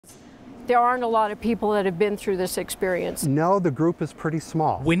There aren't a lot of people that have been through this experience. No, the group is pretty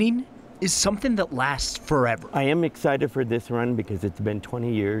small. Winning is something that lasts forever. I am excited for this run because it's been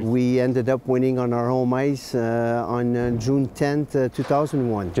 20 years. We ended up winning on our home ice on June 10th,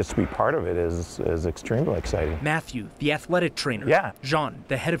 2001. Just to be part of it is extremely exciting. Matthew, the athletic trainer. Yeah. Jean,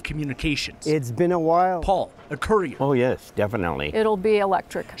 the head of communications. It's been a while. Paul, a courier. Oh yes, definitely. It'll be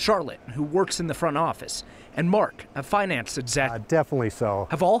electric. Charlotte, who works in the front office, and Mark, a finance exec, Definitely so.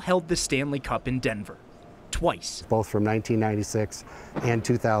 have all held the Stanley Cup in Denver. Twice. Both from 1996 and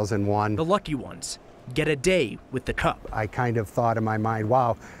 2001. The lucky ones get a day with the cup. I kind of thought in my mind,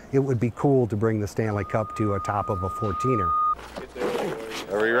 wow, it would be cool to bring the Stanley Cup to a top of a 14er.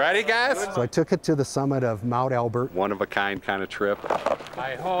 Are we ready, guys? So I took it to the summit of Mount Albert. One of a kind kind of trip.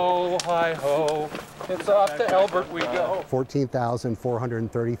 Hi ho, it's off to Albert we go.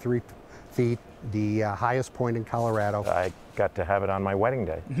 14,433 feet, the highest point in Colorado. I got to have it on my wedding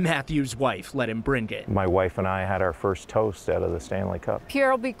day. Matthew's wife let him bring it. My wife and I had our first toast out of the Stanley Cup.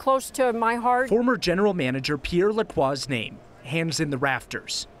 Pierre will be close to my heart. Former general manager Pierre Lacroix's name hands in the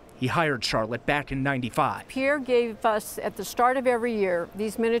rafters. He hired Charlotte back in '95. Pierre gave us, at the start of every year,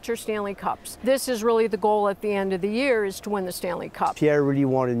 these miniature Stanley Cups. This is really the goal at the end of the year, is to win the Stanley Cup. Pierre really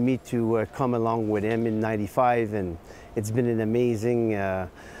wanted me to come along with him in '95, and it's been an amazing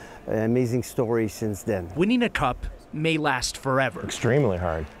story since then. Winning a cup may last forever. Extremely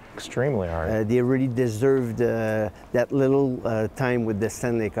hard. Extremely hard. They really deserved that little time with the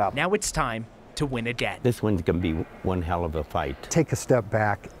Stanley Cup. Now it's time to win again. This one's going to be one hell of a fight. Take a step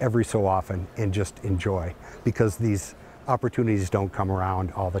back every so often and just enjoy, because these opportunities don't come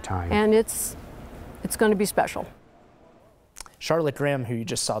around all the time. And it's going to be special. Charlotte Graham, who you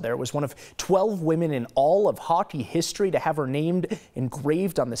just saw there, was one of 12 women in all of hockey history to have her name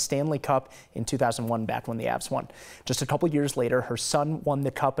engraved on the Stanley Cup in 2001, back when the Avs won. Just a couple years later, her son won the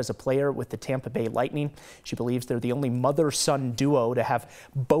cup as a player with the Tampa Bay Lightning. She believes they're the only mother-son duo to have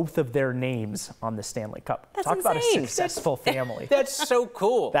both of their names on the Stanley Cup. That's Talk insane. about a successful family. That's so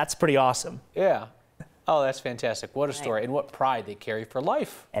cool. That's pretty awesome. Yeah. Oh, that's fantastic. What a story, and what pride they carry for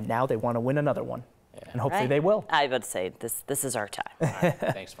life. And now they want to win another one. And hopefully they will. I would say this is our time.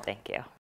 Thanks, Mark. Thank you.